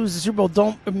teams who lose the Super Bowl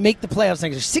don't make the playoffs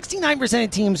next year. 69%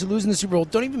 of teams who lose in the Super Bowl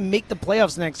don't even make the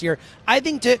playoffs next year. I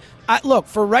think look,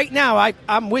 for right now,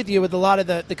 I'm with you with a lot of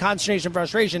the consternation and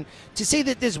frustration. To say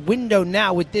that this window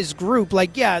now with this group,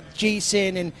 like, yeah,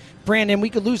 Jason and Brandon, we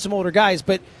could lose some older guys,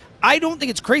 but I don't think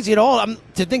it's crazy at all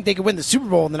to think they could win the Super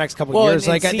Bowl in the next couple of years.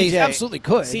 And CJ, they absolutely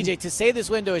could. CJ, to say this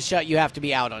window is shut, you have to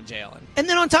be out on Jalen. And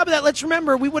then on top of that, let's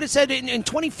remember, we would have said in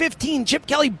 2015, Chip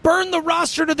Kelly burned the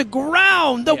roster to the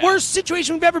ground. The worst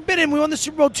situation we've ever been in. We won the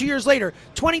Super Bowl 2 years later.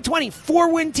 2020,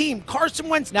 4-win team. Carson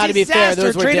Wentz, now, disaster. To be fair,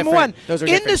 those were different. Those are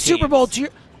in the Super Bowl 2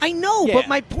 years. I know, yeah. But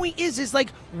my point is like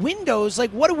windows,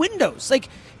 like what are windows? Like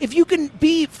if you can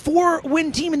be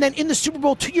 4-win team and then in the Super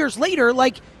Bowl 2 years later,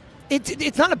 like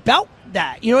it's not about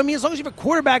that. You know what I mean? As long as you have a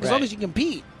quarterback, as long as you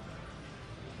compete.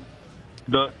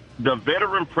 The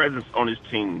veteran presence on this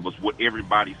team was what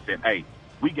everybody said. Hey,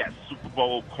 we got Super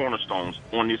Bowl cornerstones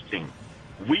on this team.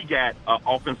 We got an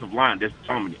offensive line that's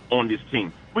dominant on this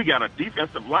team. We got a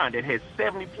defensive line that has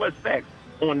 70-plus sacks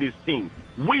on this team.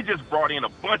 We just brought in a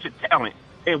bunch of talent,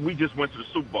 and we just went to the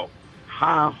Super Bowl.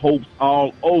 High hopes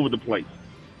all over the place.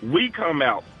 We come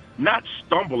out, not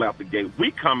stumble out the gate.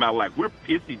 We come out like we're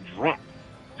pissy drunk,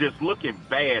 just looking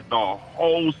bad the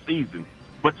whole season.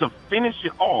 But to finish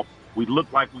it off, we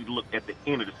look like we look at the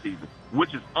end of the season,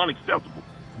 which is unacceptable,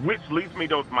 which leads me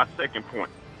to my second point.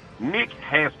 Nick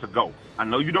has to go. I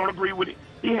know you don't agree with it.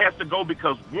 He has to go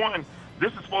because, one,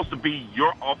 this is supposed to be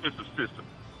your offensive system.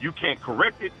 You can't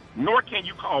correct it, nor can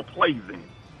you call plays in it.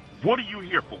 What are you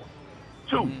here for?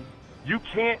 Two, you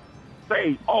can't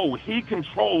say, oh, he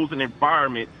controls an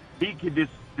environment. He can this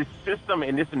system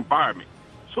and this environment.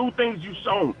 Two things you've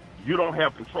shown you don't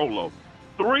have control of.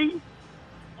 Three,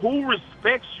 who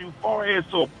respects you far as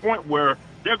to a point where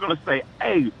they're going to say,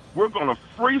 hey, we're going to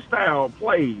freestyle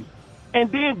plays,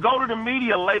 and then go to the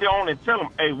media later on and tell them,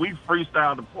 hey, we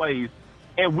freestyled the plays,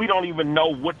 and we don't even know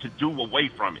what to do away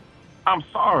from it. I'm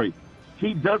sorry.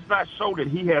 He does not show that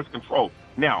he has control.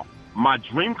 Now, my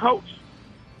dream coach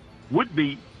would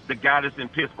be the guy that's in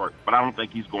Pittsburgh, but I don't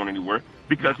think he's going anywhere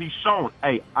because he's shown,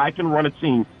 hey, I can run a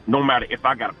team no matter if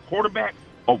I got a quarterback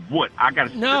or what. I got a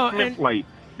system in play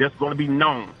that's going to be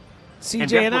known. CJ,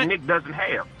 and that's what Nick doesn't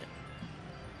have.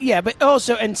 Yeah, but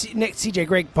also, and Nick, CJ,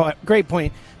 great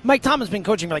point. Mike Tomlin's been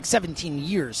coaching for like 17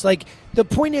 years. Like, the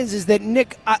point is that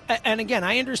Nick, and again,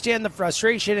 I understand the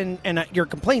frustration and your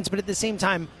complaints, but at the same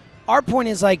time, our point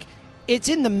is like, it's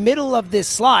in the middle of this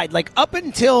slide. Like, up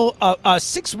until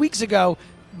 6 weeks ago,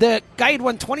 the guy had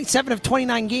won 27 of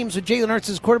 29 games with Jalen Hurts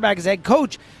as quarterback as head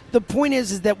coach. The point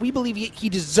is that we believe he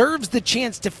deserves the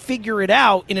chance to figure it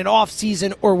out in an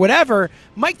offseason or whatever.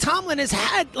 Mike Tomlin has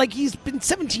had, like, he's been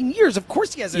 17 years. Of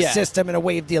course he has a system and a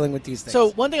way of dealing with these things.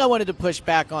 So one thing I wanted to push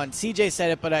back on, CJ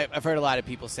said it, but I've heard a lot of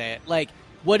people say it. Like,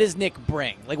 what does Nick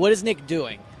bring? Like, what is Nick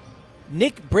doing?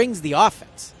 Nick brings the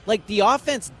offense. Like, the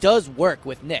offense does work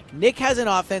with Nick. Nick has an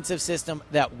offensive system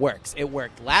that works. It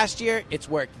worked last year. It's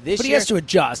worked this year. But he has to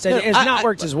adjust. It has not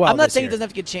worked as well. I'm not saying it doesn't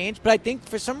have to get changed, but I think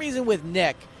for some reason with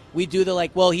Nick, we do they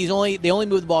only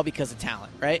move the ball because of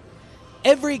talent, right?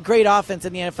 Every great offense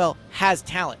in the NFL has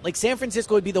talent. Like, San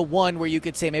Francisco would be the one where you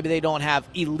could say maybe they don't have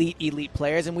elite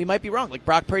players, and we might be wrong. Like,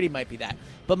 Brock Purdy might be that.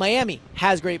 But Miami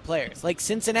has great players. Like,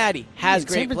 Cincinnati has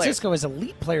great players. San Francisco has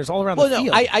elite players all around the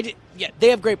field. They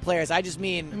have great players. I just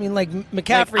mean... like,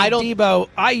 McCaffrey, Debo,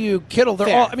 Ayuk, Kittle,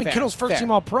 Kittle's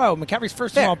first-team All-Pro. McCaffrey's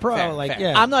first-team All-Pro.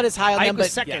 Fair. I'm not as high on them, but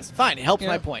second. Yes, fine. It helps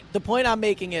my point. The point I'm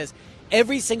making is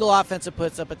every single offense that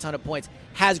puts up a ton of points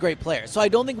has great players. So I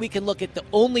don't think we can look at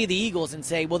only the Eagles and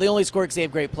say, well, they only score because they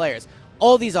have great players.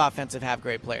 All these offensive have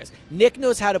great players. Nick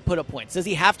knows how to put up points. Does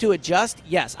he have to adjust?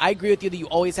 Yes, I agree with you that you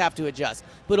always have to adjust.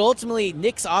 But ultimately,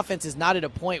 Nick's offense is not at a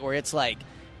point where it's like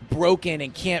broken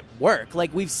and can't work.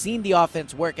 Like, we've seen the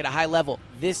offense work at a high level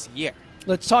this year.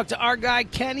 Let's talk to our guy,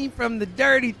 Kenny from the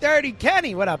Dirty 30.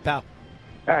 Kenny, what up, pal?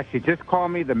 Actually, just call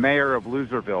me the mayor of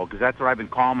Loserville, because that's what I've been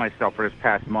calling myself for this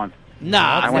past month.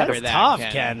 Nah, that's tough,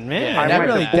 Ken. Man, you're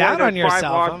really down on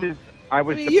yourself. Things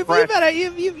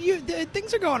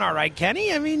are going all right,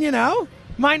 Kenny. I mean,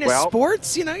 minus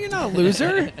sports, you're not a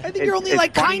loser. I think you're only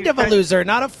kind of a loser,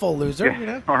 not a full loser.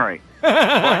 All right.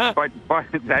 but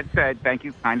that said, thank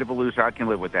you, kind of a loser. I can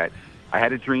live with that. I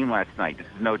had a dream last night. This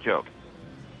is no joke.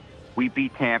 We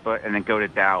beat Tampa and then go to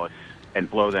Dallas and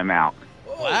blow them out.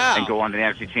 Wow. And go on to the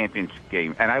NFC Championship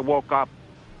game. And I woke up.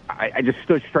 I just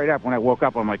stood straight up. When I woke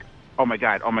up, I'm like, oh, my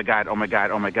God, oh, my God, oh, my God,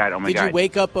 oh, my God, oh, my God. Did you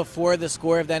wake up before the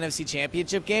score of the NFC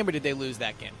Championship game, or did they lose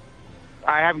that game?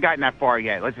 I haven't gotten that far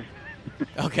yet. Let's just...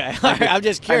 Okay. I'm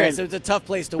just curious. It was a tough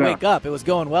place to wake up. It was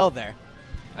going well there.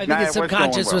 I think his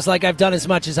subconscious was like, I've done as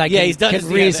much as I can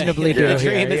reasonably do. The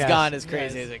dream has gone as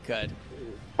crazy as it could.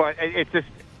 But it's just,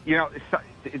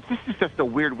 this is just a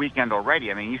weird weekend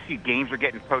already. I mean, you see games are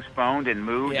getting postponed and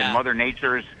moved, and Mother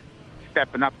Nature's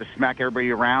stepping up to smack everybody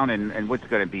around, and what's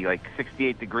going to be like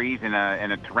 68 degrees and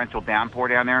a torrential downpour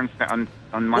down there on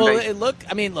Monday. Well,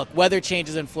 look, weather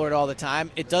changes in Florida all the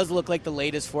time. It does look like the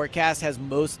latest forecast has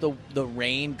most of the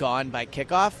rain gone by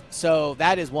kickoff, so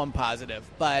that is one positive.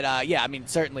 But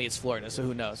certainly it's Florida, so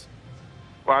who knows?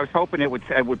 Well, I was hoping it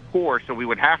would pour, so we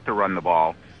would have to run the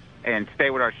ball and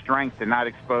stay with our strength and not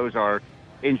expose our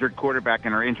injured quarterback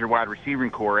and our injured wide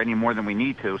receiving core any more than we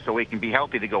need to, so we can be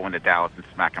healthy to go into Dallas and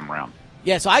smack them around.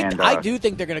 Yeah, so I do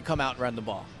think they're going to come out and run the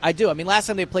ball. I do. I mean, last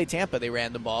time they played Tampa, they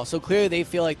ran the ball. So clearly they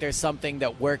feel like there's something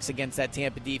that works against that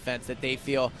Tampa defense that they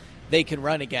feel they can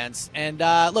run against. And,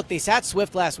 look, they sat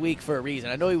Swift last week for a reason.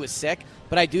 I know he was sick,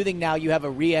 but I do think now you have a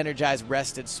re-energized,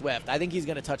 rested Swift. I think he's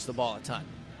going to touch the ball a ton.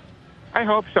 I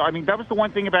hope so. I mean, that was the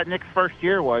one thing about Nick's first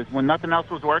year was when nothing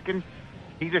else was working,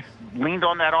 he just leaned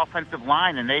on that offensive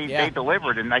line, and they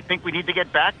delivered. And I think we need to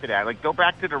get back to that. Like, go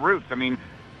back to the roots. I mean,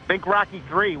 think Rocky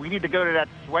III. We need to go to that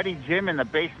sweaty gym in the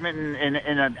basement in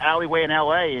an alleyway in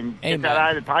L.A. and get that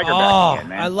eye of the tiger back again,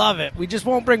 man. I love it. We just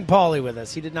won't bring Paulie with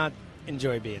us. He did not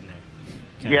enjoy being there.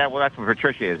 Okay. Yeah, well, that's what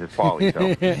Patricia is Paulie. So.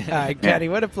 All right, Kenny,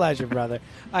 what a pleasure, brother.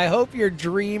 I hope your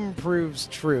dream proves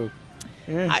true.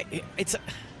 Yeah.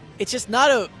 It's just not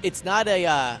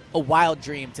a wild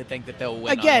dream to think that they'll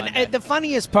win. Again, the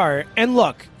funniest part, and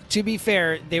look, to be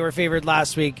fair, they were favored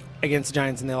last week against the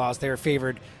Giants and they lost. They were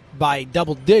favored by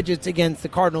double digits against the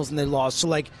Cardinals and they lost.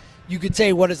 So, you could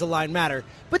say, what does the line matter?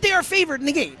 But they are favored in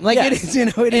the game. It is, it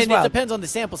is. And it depends on the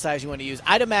sample size you want to use.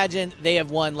 I'd imagine they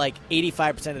have won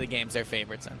 85% of the games they're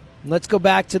favorites in. Let's go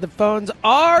back to the phones.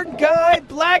 Our guy,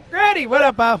 Black Ready. What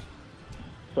up, Bob?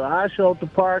 So I show up to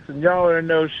Parks and y'all are a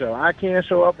no-show. I can't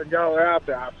show up and y'all are out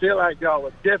there. I feel like y'all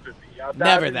are dipping me. Y'all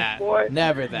Never that. Boy.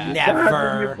 Never that.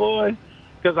 Never. Boy,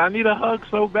 because I need a hug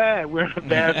so bad. We're in a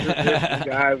bad position,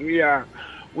 guys.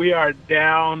 We are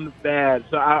down bad.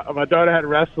 So my daughter had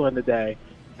wrestling today,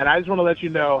 and I just want to let you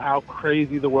know how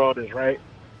crazy the world is, right?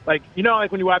 When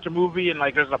you watch a movie and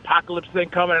there's an apocalypse thing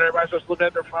coming and everybody's just looking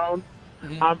at their phone.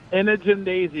 Mm-hmm. I'm in a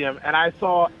gymnasium, and I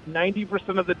saw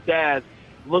 90% of the dads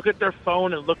look at their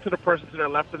phone and look to the person to their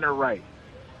left and their right.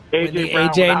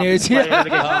 AJ news. I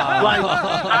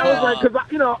was like,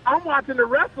 because I'm watching the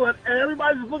wrestling and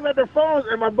everybody's just looking at their phones,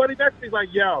 and my buddy next to me's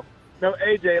like, "Yo, no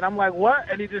AJ," and I'm like, "What?"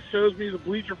 And he just shows me the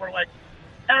bleacher for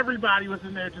everybody was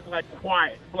in there just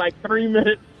quiet for 3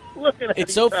 minutes looking at.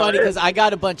 It's so funny because I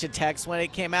got a bunch of texts when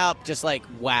it came out, just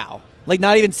wow,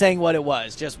 not even saying what it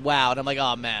was, just wow, and I'm like,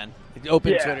 oh man.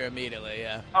 Open Twitter immediately,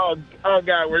 yeah. Oh,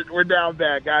 God, we're down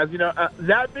bad, guys.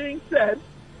 That being said,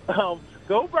 go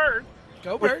Birds.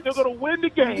 Go We're Birds. still going to win the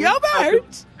game. Go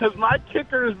Birds. Because my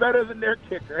kicker is better than their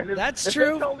kicker. And That's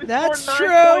true. That's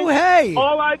Points, hey.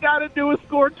 All I got to do is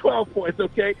score 12 points,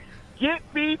 okay? Get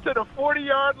me to the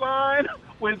 40-yard line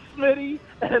with Smitty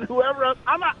and whoever else.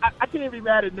 I can't even be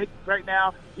mad at Nick right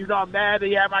now. You know, I'm mad that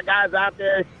he had my guys out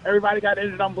there. Everybody got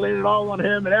injured. I'm blaming it all on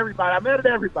him and everybody. I'm mad at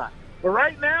everybody. But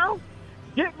right now,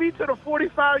 get me to the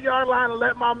 45-yard line and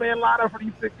let my man line up for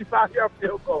these 65-yard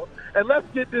field goals. And let's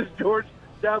get this George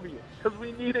W. Because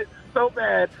we need it so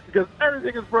bad because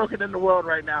everything is broken in the world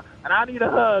right now. And I need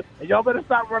a hug. And y'all better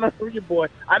stop running through your boy.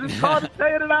 I just called to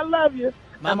say that I love you.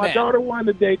 My daughter won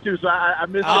today, too, so I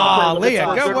missed it. Oh,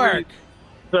 Leah, good work.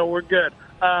 So we're good.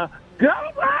 Go Birds!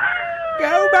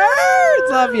 Go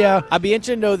Birds! Love you. I'd be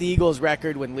interested to know the Eagles'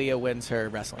 record when Leah wins her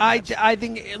wrestling match. I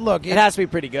think, look. It has to be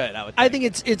pretty good, I would think. I think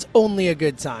it's only a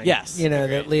good sign. Yes. You know,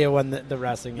 that Leah won the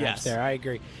wrestling match there. I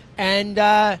agree.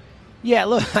 And, yeah,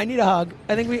 look, I need a hug.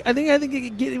 I think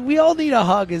we all need a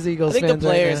hug as Eagles fans. I think the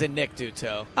players and Nick do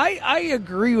too. I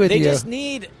agree with you. They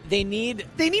need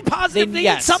positive. They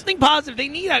need something positive. They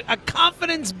need a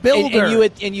confidence builder.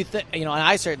 And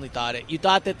I certainly thought it. You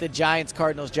thought that the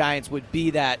Cardinals Giants would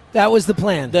be that. That was the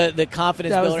plan. The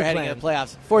confidence builder heading into the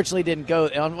playoffs. Unfortunately,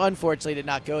 did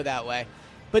not go that way.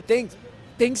 But things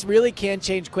really can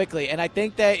change quickly. And I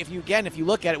think that if you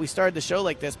look at it, we started the show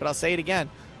like this, but I'll say it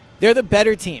again. They're the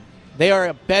better team. They are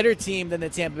a better team than the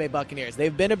Tampa Bay Buccaneers.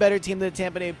 They've been a better team than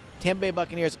the Tampa Bay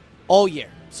Buccaneers all year.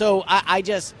 So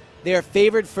they are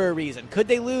favored for a reason. Could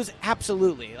they lose?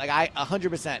 Absolutely.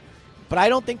 100%. But I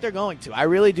don't think they're going to. I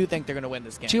really do think they're going to win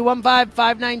this game.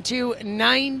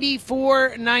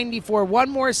 215-592-9494. One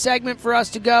more segment for us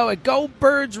to go. At Go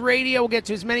Birds Radio, we'll get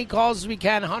to as many calls as we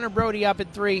can. Hunter Brody up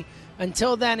at 3.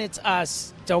 Until then, it's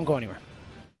us. Don't go anywhere.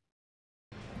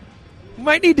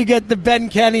 Might need to get the Ben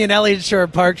Kenny and Elliott Shore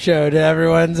Park show to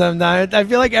everyone sometime. I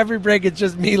feel like every break it's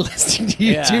just me listening to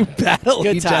you two battle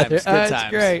each other. Good times. It's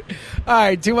great. All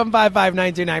right,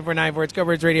 215-592-9494. It's Go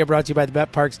Birds Radio, brought to you by the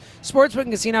Bet Parks Sportsbook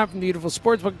and Casino from beautiful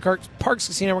Sportsbook Parks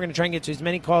Casino. We're going to try and get to as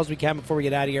many calls as we can before we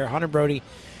get out of here. Hunter Brody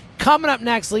coming up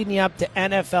next, leading you up to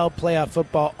NFL playoff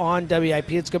football on WIP.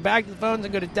 Let's go back to the phones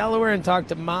and go to Delaware and talk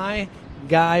to my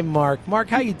guy, Mark. Mark,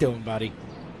 how you doing, buddy?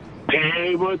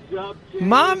 Hey, what's up, Jay?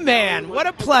 My man, what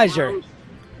a pleasure.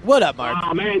 What up, Mark?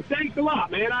 Oh, man, thanks a lot,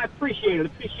 man. I appreciate it.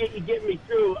 Appreciate you getting me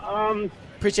through.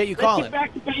 Appreciate you calling. Let's get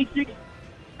back to basics.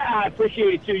 I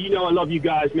appreciate it, too. You know I love you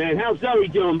guys, man. How's Zoe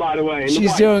doing, by the way?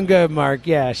 She's doing good, Mark.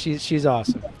 Yeah, she's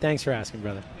awesome. Thanks for asking,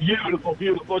 brother. Beautiful,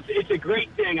 beautiful. It's a great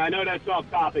thing. I know that's off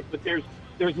topic, but there's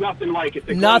nothing like it.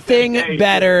 Nothing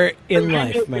better in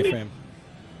life, my friend.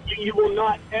 You will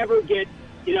not ever get,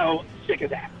 sick of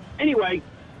that. Anyway,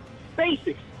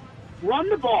 basics. Run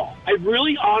the ball. I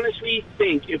really honestly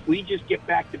think if we just get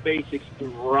back to basics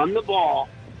and run the ball,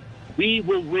 we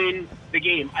will win the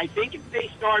game. I think if they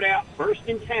start out 1st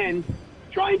and 10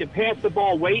 trying to pass the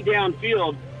ball way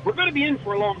downfield, we're going to be in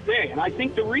for a long day. And I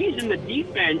think the reason the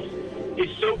defense is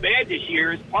so bad this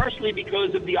year is partially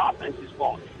because of the offense's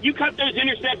fault. You cut those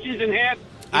interceptions in half,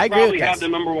 I agree probably with have the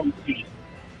number one seed.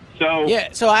 So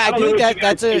I think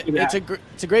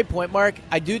it's a great point, Mark.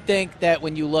 I do think that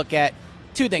when you look at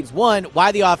two things. One,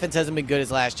 why the offense hasn't been good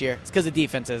as last year. It's because the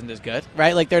defense isn't as good,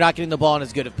 right? Like, they're not getting the ball in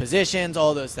as good of positions,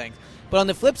 all those things. But on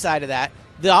the flip side of that,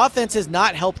 the offense has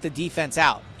not helped the defense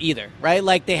out either, right?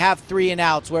 Like, they have 3 and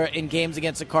outs where in games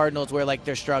against the Cardinals where, like,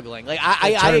 they're struggling. Like,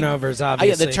 turnovers,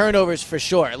 obviously. The turnovers for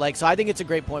sure. Like, so I think it's a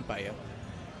great point by you.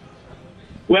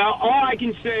 Well, all I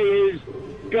can say is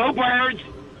go Birds,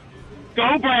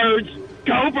 go Birds,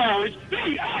 go Birds.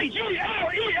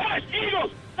 B-I-G-L-E-S,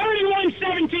 Eagles.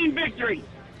 31-17 victory.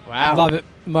 Wow. Love it,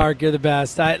 Mark. You're the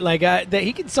best.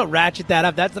 He can still ratchet that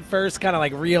up. That's the first kind of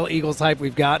like real Eagles hype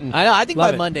we've gotten. I know. I think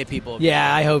by Monday, people.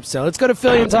 Yeah, I hope so. Let's go to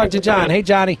Philly and talk to John. Hey,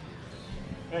 Johnny.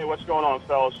 Hey, what's going on,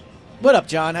 fellas? What up,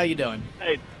 John? How you doing?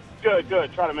 Hey, good.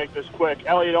 Try to make this quick.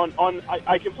 Elliot,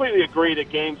 I completely agree that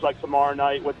games like tomorrow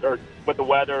night with the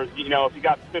weather, if you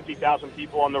got 50,000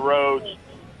 people on the roads,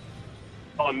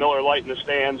 on Miller Lite in the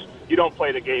stands, you don't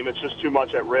play the game. It's just too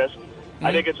much at risk.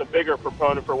 I think it's a bigger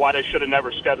proponent for why they should have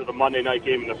never scheduled a Monday night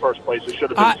game in the first place. It should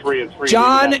have been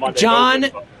 3-3. John,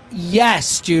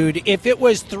 yes, dude. If it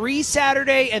was 3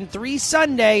 Saturday and 3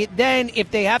 Sunday, then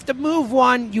if they have to move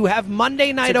one, you have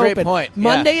Monday night open. Great point.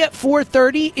 Monday at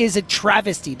 4:30 is a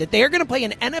travesty. That they are going to play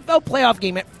an NFL playoff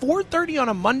game at 4:30 on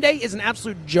a Monday is an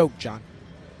absolute joke, John.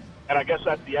 And I guess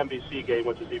that's the NBC game,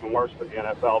 which is even worse for the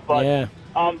NFL. But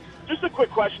just a quick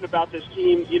question about this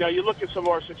team. You look at some of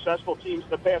our successful teams in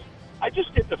the past. I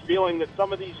just get the feeling that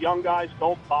some of these young guys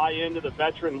don't buy into the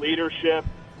veteran leadership.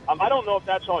 I don't know if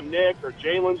that's on Nick or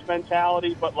Jalen's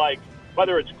mentality, but,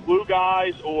 whether it's glue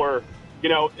guys or,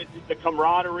 the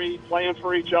camaraderie, playing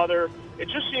for each other. It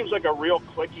just seems like a real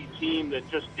cliquey team that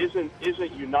just isn't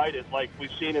united like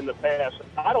we've seen in the past.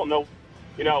 I don't know,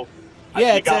 you got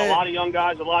a lot of young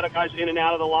guys, a lot of guys in and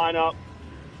out of the lineup.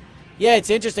 Yeah,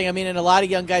 it's interesting. I mean, and a lot of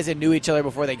young guys that knew each other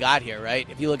before they got here, right?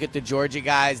 If you look at the Georgia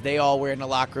guys, they all were in the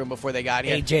locker room before they got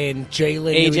here. AJ and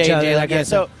Jalen knew each other. Yeah.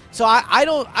 So I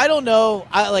don't know.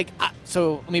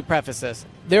 So let me preface this.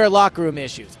 There are locker room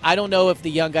issues. I don't know if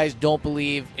the young guys don't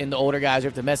believe in the older guys or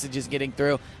if the message is getting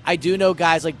through. I do know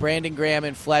guys like Brandon Graham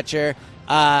and Fletcher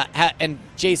and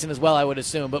Jason as well, I would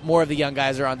assume, but more of the young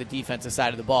guys are on the defensive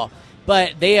side of the ball.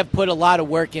 But they have put a lot of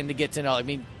work in to get to know. I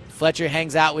mean, Fletcher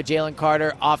hangs out with Jalen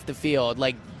Carter off the field.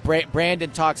 Like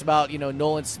Brandon talks about,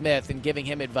 Nolan Smith and giving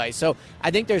him advice. So I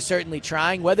think they're certainly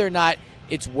trying. Whether or not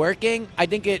it's working, I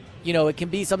think it can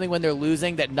be something when they're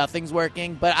losing that nothing's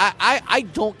working. But I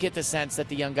don't get the sense that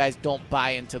the young guys don't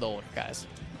buy into the older guys.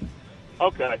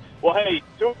 Okay. Well, hey,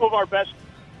 two of our best,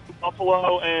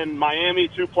 Buffalo and Miami,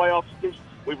 2 playoff teams.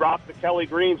 We rocked the Kelly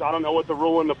Greens. I don't know what the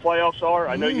rule in the playoffs are.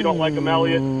 I know you don't like them,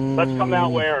 Elliot. Let's come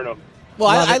out wearing them. Well,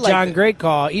 I like John. Great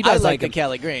call. He does like the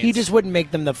Kelly Greens. He just wouldn't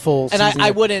make them the full season. And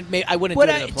I wouldn't do it in the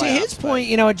playoffs. To his point,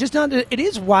 it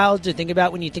is wild to think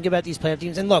about when you think about these playoff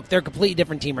teams. And look, they're a completely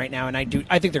different team right now, and I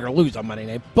think they're going to lose on Monday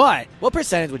night. But what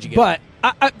percentage would you give? But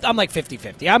I'm like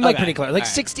 50-50. I'm like pretty close. Like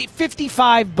 60,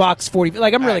 55 Bucs, 40.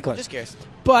 Like I'm really close. Just curious.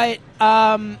 But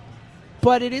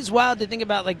it is wild to think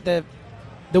about like the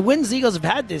wins the Eagles have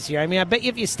had this year. I mean, I bet you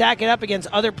if you stack it up against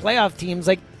other playoff teams,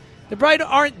 like. There probably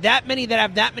aren't that many that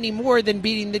have that many more than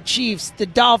beating the Chiefs, the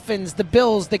Dolphins, the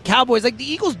Bills, the Cowboys. Like, the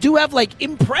Eagles do have,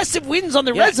 impressive wins on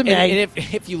their resume. And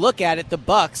if you look at it, the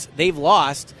Bucs, they've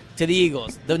lost to the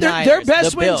Eagles, the Niners, their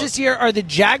best the wins Bills. This year are the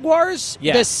Jaguars,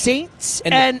 the Saints,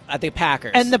 and the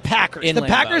Packers. And the Packers. In the Lambeau,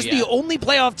 Packers, the only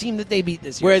playoff team that they beat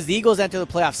this year. Whereas the Eagles enter the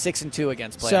playoffs 6-2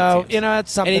 against playoff teams. So,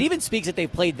 that's something. And it even speaks that they've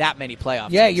played that many playoff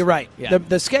Yeah, teams. you're right. Yeah.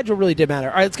 The schedule really did matter.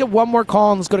 All right, let's get one more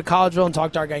call, and let's go to Collegeville and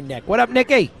talk to our guy, Nick. What up,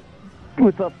 Nicky?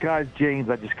 What's up, guys? James,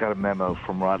 I just got a memo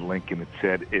from Rod Lincoln that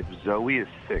said if Zoe is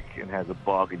sick and has a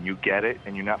bug and you get it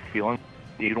and you're not feeling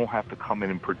it, you don't have to come in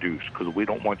and produce because we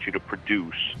don't want you to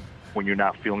produce when you're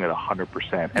not feeling it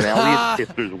 100%. And Elliot,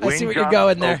 if there's wind I see what you're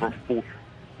going there. And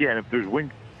if there's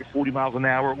wind 40 miles an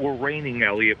hour or raining,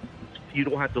 Elliot, you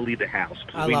don't have to leave the house.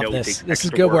 I love this. This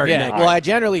is good work. Yeah. Well, I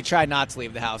generally try not to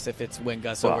leave the house if it's wind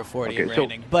gusts over 40 and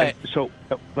raining. So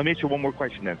let me ask you one more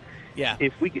question then. Yeah.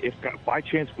 If by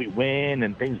chance we win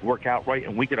and things work out right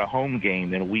and we get a home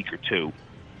game in a week or two,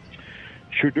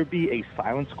 should there be a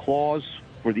silence clause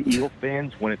for the Eagle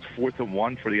fans when it's 4th and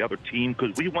 1 for the other team?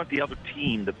 Because we want the other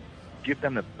team to give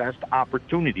them the best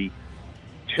opportunity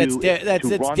to run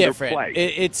different. Their play.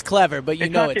 It's clever, but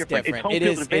it's different. It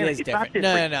is different.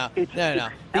 No.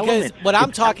 Because what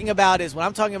I'm talking about is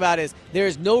there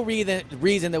is no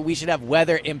reason that we should have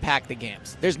weather impact the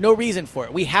games. There's no reason for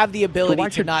it. We have the ability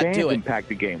to not do it. Impact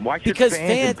the game? Why should because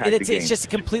fans impact the game? It's just a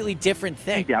completely different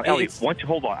thing. Yeah, Elliot,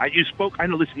 hold on. You spoke. I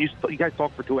know. Listen, you guys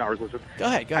talked for 2 hours. Listen. Go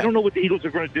ahead. I don't know what the Eagles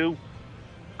are going to do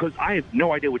because I have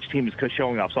no idea which team is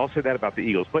showing up. So I'll say that about the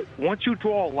Eagles. But once you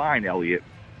draw a line, Elliot,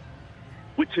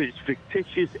 which is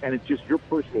fictitious and it's just your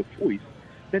personal choice,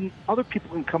 then other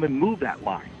people can come and move that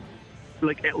line.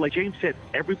 Like James said,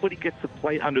 everybody gets to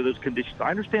play under those conditions. I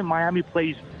understand Miami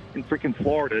plays in freaking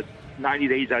Florida 90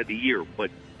 days out of the year, but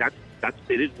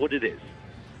it is what it is.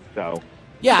 So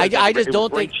yeah, I just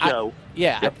don't think. I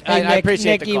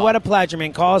appreciate Nicky, the call. what a pleasure,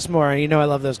 man. Call us more. You know I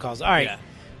love those calls. All right.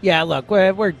 Yeah, look,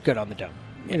 we're good on the dome.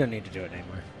 You don't need to do it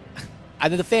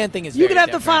anymore. The fan thing is. You can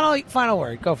have different. the final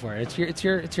word. Go for it. It's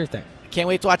your thing. Can't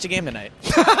wait to watch a game tonight.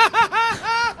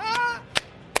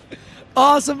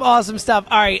 Awesome stuff.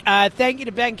 All right. Thank you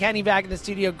to Ben Kenny back in the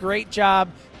studio. Great job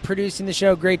producing the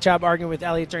show. Great job arguing with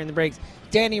Elliot during the breaks.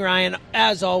 Danny Ryan,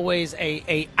 as always,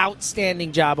 a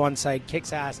outstanding job on site.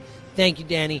 Kicks ass. Thank you,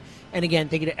 Danny. And again,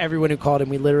 thank you to everyone who called in.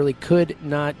 We literally could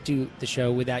not do the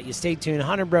show without you. Stay tuned.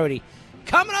 Hunter Brody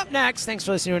coming up next. Thanks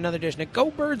for listening to another edition of Go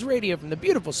Birds Radio from the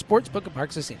beautiful Sportsbook of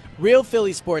Parx Casino. Real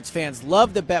Philly sports fans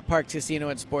love the Bet Parx Casino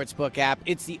and Sportsbook app.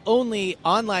 It's the only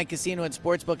online casino and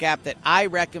sportsbook app that I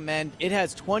recommend. It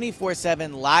has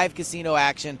 24/7 live casino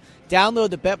action.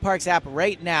 Download the Bet Parx app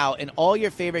right now, and all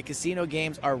your favorite casino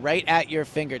games are right at your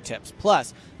fingertips.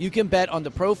 Plus, you can bet on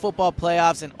the pro football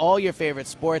playoffs and all your favorite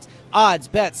sports. Odds,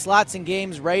 bets, slots, and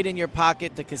games right in your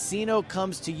pocket. The casino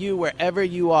comes to you wherever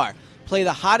you are. Play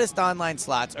the hottest online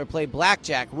slots or play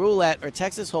blackjack, roulette, or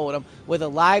Texas Hold'em with a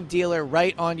live dealer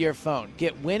right on your phone.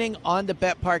 Get winning on the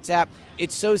BetParx app.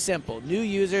 It's so simple. New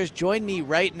users, join me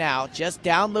right now. Just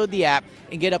download the app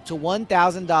and get up to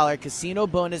 $1,000 casino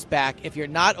bonus back if you're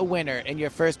not a winner in your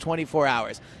first 24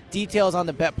 hours. Details on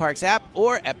the BetParx app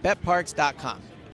or at betparx.com.